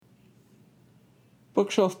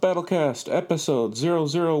Bookshelf Battlecast, Episode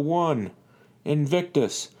 001,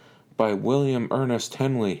 Invictus, by William Ernest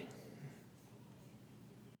Henley.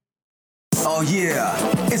 Oh yeah,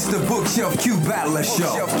 it's the Bookshelf Q Battler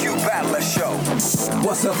Show.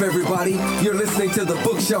 What's up, everybody? You're listening to the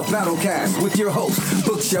Bookshelf Battlecast with your host,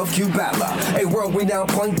 Bookshelf Q Battler, a world-renowned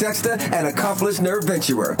Poindexter and accomplished nerd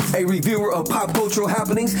venturer, a reviewer of pop cultural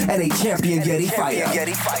happenings, and a champion Yeti fighter.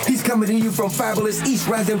 He's coming to you from fabulous East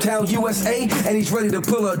Random Town, USA, and he's ready to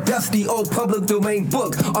pull a dusty old public domain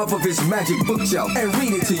book off of his magic bookshelf and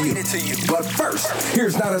read it to you. But first,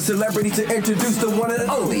 here's not a celebrity to introduce the one and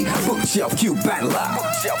only Bookshelf Q Battler.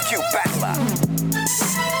 Bookshelf Q Battler.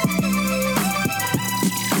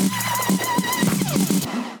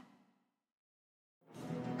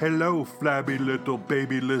 Hello, flabby little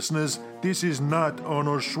baby listeners. This is not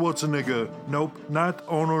Arnold Schwarzenegger. Nope, not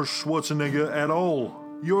Arnold Schwarzenegger at all.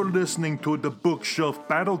 You're listening to the Bookshelf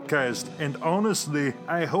Battlecast, and honestly,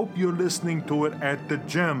 I hope you're listening to it at the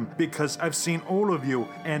gym, because I've seen all of you,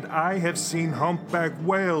 and I have seen humpback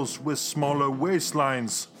whales with smaller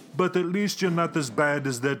waistlines. But at least you're not as bad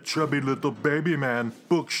as that chubby little baby man,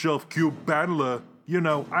 Bookshelf Q Battler. You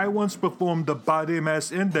know, I once performed a body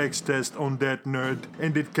mass index test on that nerd,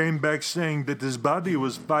 and it came back saying that his body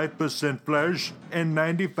was 5% flesh and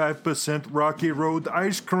 95% Rocky Road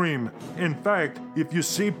ice cream. In fact, if you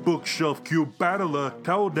see Bookshelf Q Battler,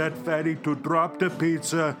 tell that fatty to drop the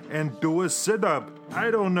pizza and do a sit-up. I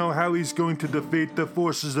don't know how he's going to defeat the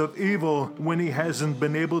forces of evil when he hasn't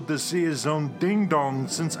been able to see his own ding-dong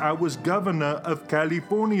since I was governor of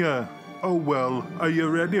California. Oh well, are you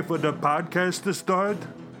ready for the podcast to start?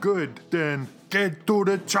 Good, then get to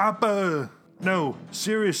the chopper! No,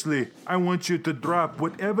 seriously, I want you to drop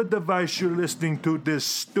whatever device you're listening to this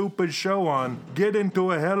stupid show on, get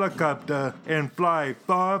into a helicopter, and fly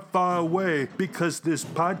far, far away, because this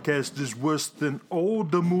podcast is worse than all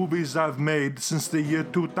the movies I've made since the year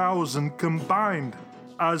 2000 combined.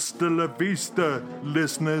 Hasta la vista,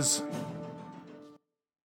 listeners.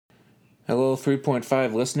 Hello,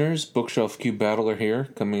 3.5 listeners. Bookshelf Q Battler here,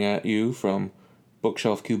 coming at you from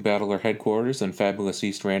Bookshelf Q Battler headquarters in fabulous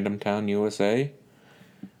East Random Town, USA.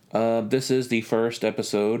 This is the first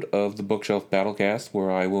episode of the Bookshelf Battlecast,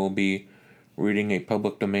 where I will be reading a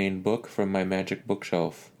public domain book from my magic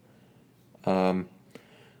bookshelf.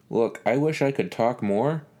 Look, I wish I could talk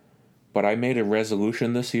more, but I made a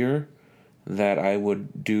resolution this year that I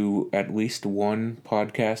would do at least one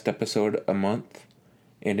podcast episode a month,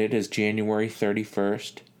 and it is January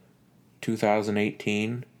 31st,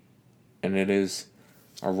 2018, and it is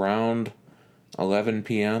around 11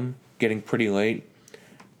 p.m., getting pretty late,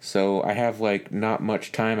 so I have not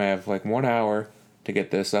much time. I have 1 hour to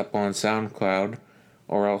get this up on SoundCloud,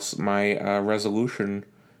 or else my resolution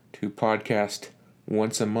to podcast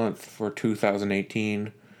once a month for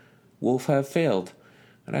 2018 will have failed,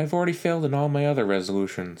 and I've already failed in all my other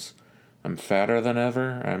resolutions. I'm fatter than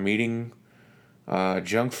ever. I'm eating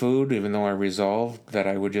junk food, even though I resolved that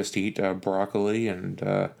I would just eat broccoli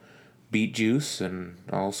and beet juice and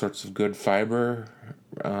all sorts of good fiber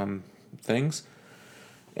things.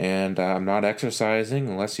 And I'm not exercising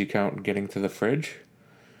unless you count getting to the fridge.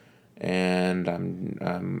 And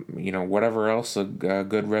whatever else a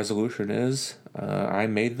good resolution is, I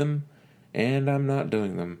made them, and I'm not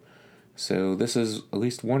doing them. So this is at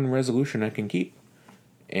least one resolution I can keep.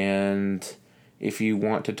 And if you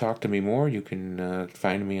want to talk to me more, you can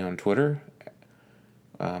find me on Twitter.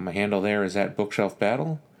 My handle there is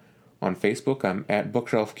 @BookshelfBattle. On Facebook, I'm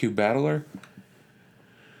 @BookshelfQBattler.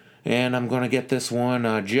 And I'm going to get this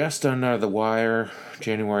one just under the wire,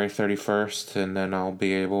 January 31st, and then I'll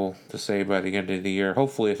be able to say by the end of the year,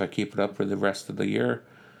 hopefully if I keep it up for the rest of the year,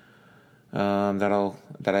 that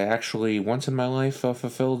I actually, once in my life,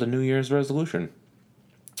 fulfilled a New Year's resolution.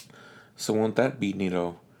 So won't that be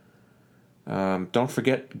neato? Don't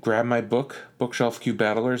forget, grab my book, Bookshelf Q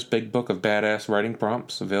Battler's Big Book of Badass Writing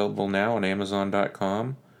Prompts, available now on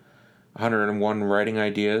Amazon.com. 101 writing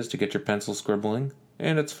ideas to get your pencil scribbling,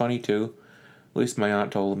 and it's funny too. At least my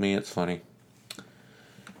aunt told me it's funny.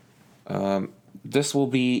 This will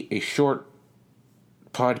be a short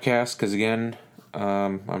podcast, because again,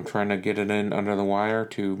 I'm trying to get it in under the wire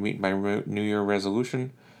to meet my New Year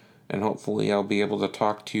resolution, and hopefully I'll be able to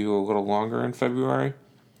talk to you a little longer in February.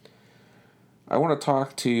 I want to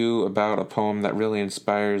talk to you about a poem that really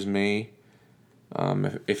inspires me.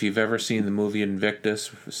 If you've ever seen the movie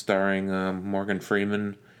Invictus, starring Morgan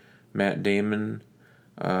Freeman, Matt Damon,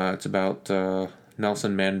 it's about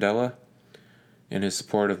Nelson Mandela and his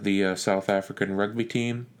support of the South African rugby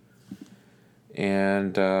team.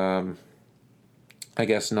 And I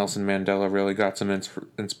guess Nelson Mandela really got some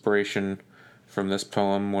inspiration from this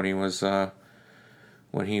poem when he was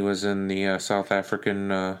in the South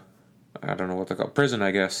African, I don't know what they call it, prison,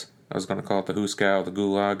 I guess. I was going to call it the Hooskow, the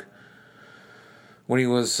Gulag. When he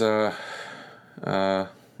was a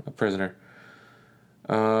prisoner.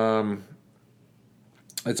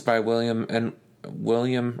 It's by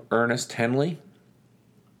William Ernest Henley,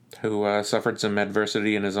 who suffered some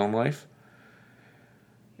adversity in his own life.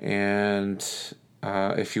 And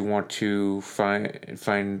if you want to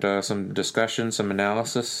find some discussion, some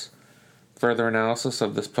analysis, further analysis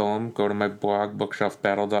of this poem, go to my blog,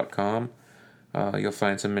 bookshelfbattle.com. You'll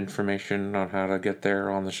find some information on how to get there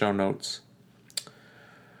on the show notes.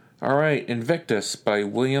 All right, Invictus by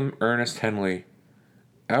William Ernest Henley.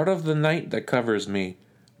 Out of the night that covers me,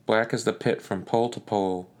 black as the pit from pole to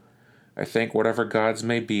pole, I thank whatever gods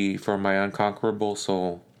may be for my unconquerable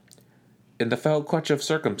soul. In the fell clutch of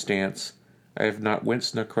circumstance, I have not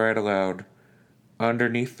winced nor cried aloud.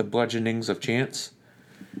 Underneath the bludgeonings of chance,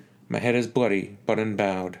 my head is bloody but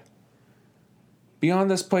unbowed.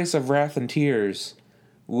 Beyond this place of wrath and tears,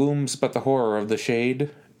 looms but the horror of the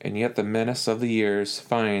shade, and yet the menace of the years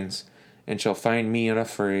finds and shall find me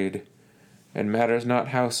unafraid. And matters not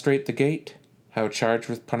how strait the gate, how charged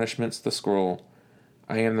with punishments the scroll.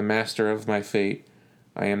 I am the master of my fate.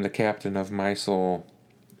 I am the captain of my soul.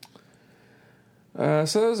 So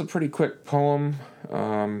that was a pretty quick poem.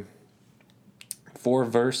 4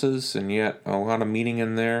 verses, and yet a lot of meaning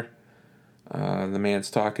in there. The man's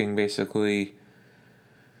talking basically,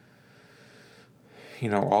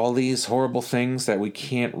 all these horrible things that we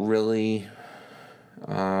can't really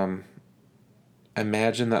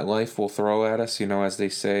imagine that life will throw at us. As they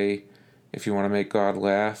say, if you want to make God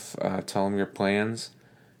laugh, tell him your plans.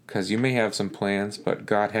 Because you may have some plans, but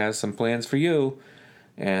God has some plans for you.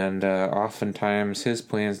 And oftentimes his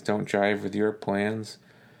plans don't jive with your plans.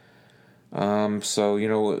 So,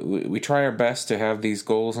 we try our best to have these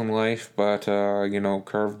goals in life, but,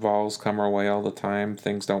 curveballs come our way all the time.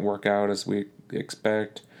 Things don't work out as we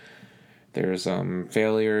expect. There's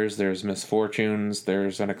failures, there's misfortunes,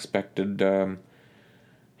 there's unexpected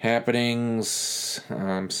happenings,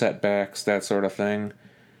 setbacks, that sort of thing.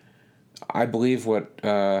 I believe what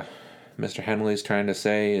Mr. Henley's trying to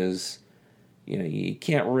say is, you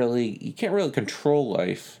can't really control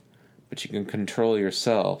life, but you can control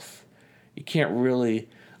yourself. You can't really,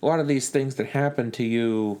 a lot of these things that happen to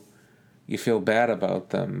you, you feel bad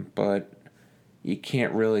about them, but you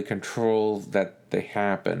can't really control that they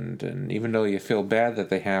happened. And even though you feel bad that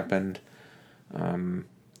they happened, no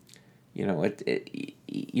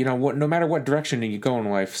matter what direction you go in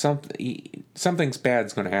life, something's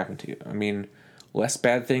bad's going to happen to you. I mean, less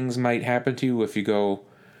bad things might happen to you if you go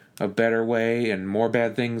a better way, and more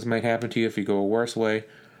bad things might happen to you if you go a worse way.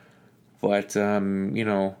 But I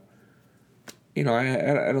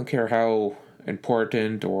don't care how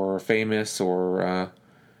important or famous or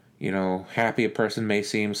happy a person may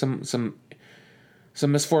seem. Some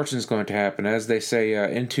misfortune is going to happen, as they say.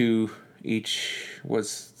 Into each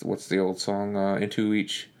what's the old song? Into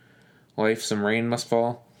each life, some rain must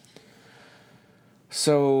fall.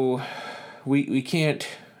 So we can't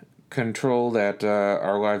control that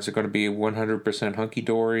our lives are going to be 100%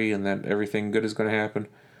 hunky-dory and that everything good is going to happen,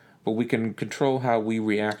 but we can control how we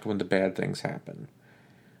react when the bad things happen.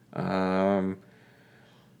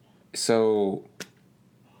 So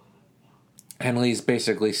Henley's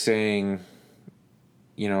basically saying,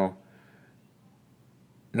 no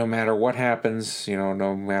matter what happens,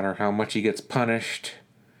 no matter how much he gets punished,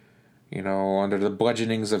 under the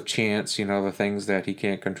bludgeonings of chance, the things that he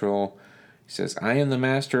can't control, he says, I am the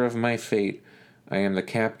master of my fate. I am the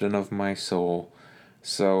captain of my soul.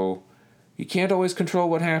 So you can't always control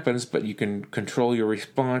what happens, but you can control your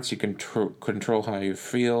response. You can control how you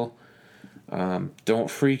feel. Don't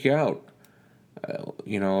freak out.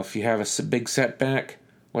 If you have a big setback,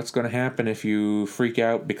 what's going to happen if you freak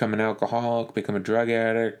out, become an alcoholic, become a drug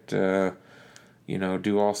addict, do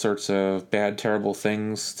all sorts of bad, terrible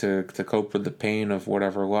things to cope with the pain of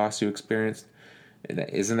whatever loss you experienced?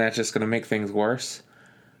 Isn't that just going to make things worse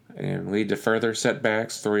and lead to further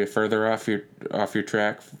setbacks, throw you further off your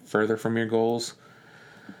track, further from your goals?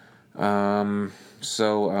 I'm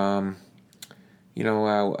trying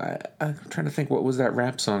to think, what was that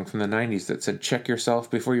rap song from the 90s that said, check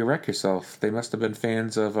yourself before you wreck yourself? They must have been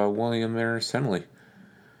fans of William Ernest Henley.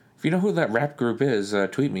 If you know who that rap group is,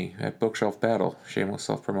 tweet me at Bookshelf Battle. Shameless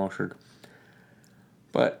self-promotion.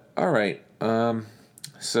 But, alright,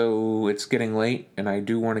 so it's getting late, and I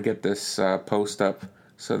do want to get this post up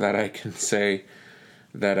so that I can say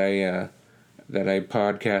that I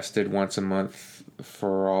podcasted once a month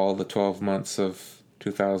for all the 12 months of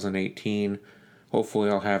 2018. hopefully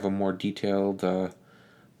I'll have a more detailed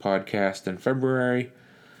podcast in February.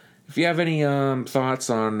 If you have any thoughts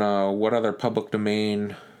on what other public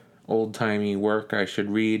domain old-timey work I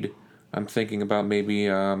should read, I'm thinking about maybe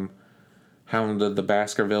Hound of the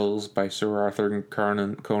Baskervilles by Sir Arthur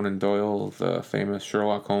Conan Doyle, the famous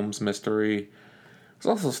Sherlock Holmes mystery. I was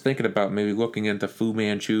also thinking about maybe looking into Fu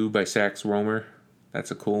Manchu by Sax Rohmer.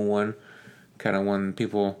 That's a cool one. Kind of one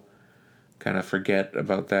people kind of forget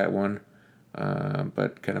about that one.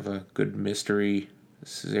 But kind of a good mystery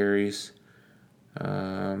series.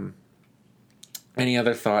 Any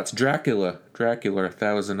other thoughts? Dracula,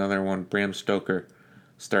 that was another one. Bram Stoker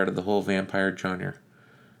started the whole vampire genre.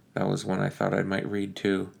 That was one I thought I might read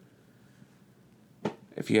too.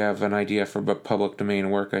 If you have an idea for public domain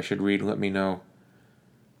work I should read, let me know.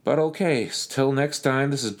 But okay, till next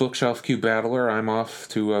time, this is Bookshelf Q Battler. I'm off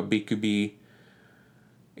to BQB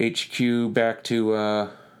HQ back to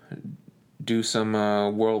do some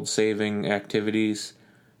world-saving activities,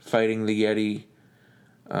 fighting the Yeti,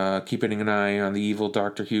 keeping an eye on the evil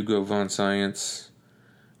Dr. Hugo von Science,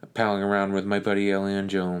 palling around with my buddy Elian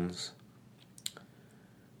Jones.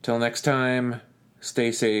 Till next time,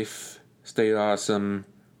 stay safe, stay awesome,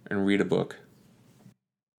 and read a book.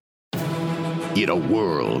 In a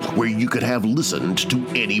world where you could have listened to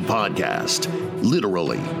any podcast,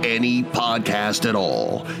 literally any podcast at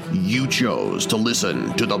all, you chose to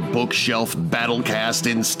listen to the Bookshelf Battlecast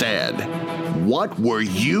instead. What were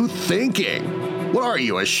you thinking? What are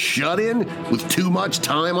you, a shut-in with too much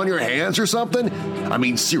time on your hands or something? I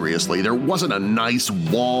mean, seriously, there wasn't a nice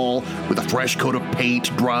wall with a fresh coat of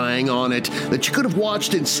paint drying on it that you could have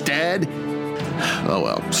watched instead? Oh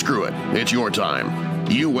well, screw it. It's your time.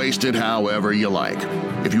 You waste it however you like.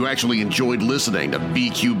 If you actually enjoyed listening to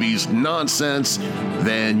BQB's nonsense,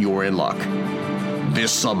 then you're in luck.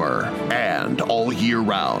 This summer and all year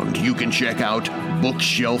round, you can check out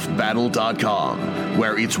bookshelfbattle.com,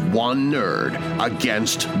 where it's one nerd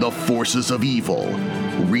against the forces of evil.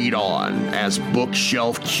 Read on as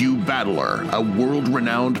Bookshelf Q Battler, a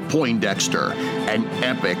world-renowned Poindexter, an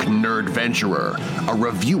epic nerd venturer, a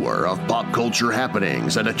reviewer of pop culture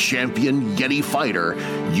happenings, and a champion Yeti fighter,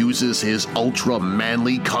 uses his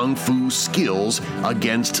ultra-manly kung fu skills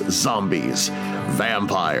against zombies,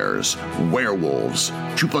 vampires, werewolves,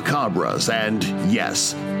 chupacabras, and,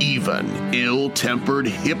 yes, even ill-tempered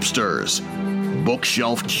hipsters.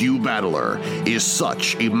 Bookshelf Q Battler is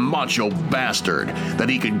such a macho bastard that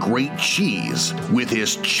he can grate cheese with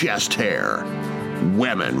his chest hair.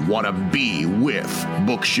 Women want to be with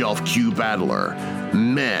Bookshelf Q Battler.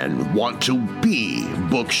 Men want to be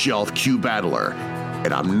Bookshelf Q Battler.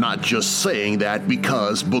 And I'm not just saying that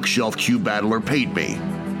because Bookshelf Q Battler paid me.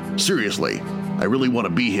 Seriously, I really want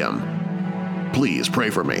to be him. Please pray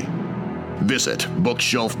for me. Visit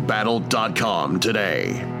bookshelfbattle.com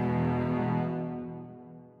today.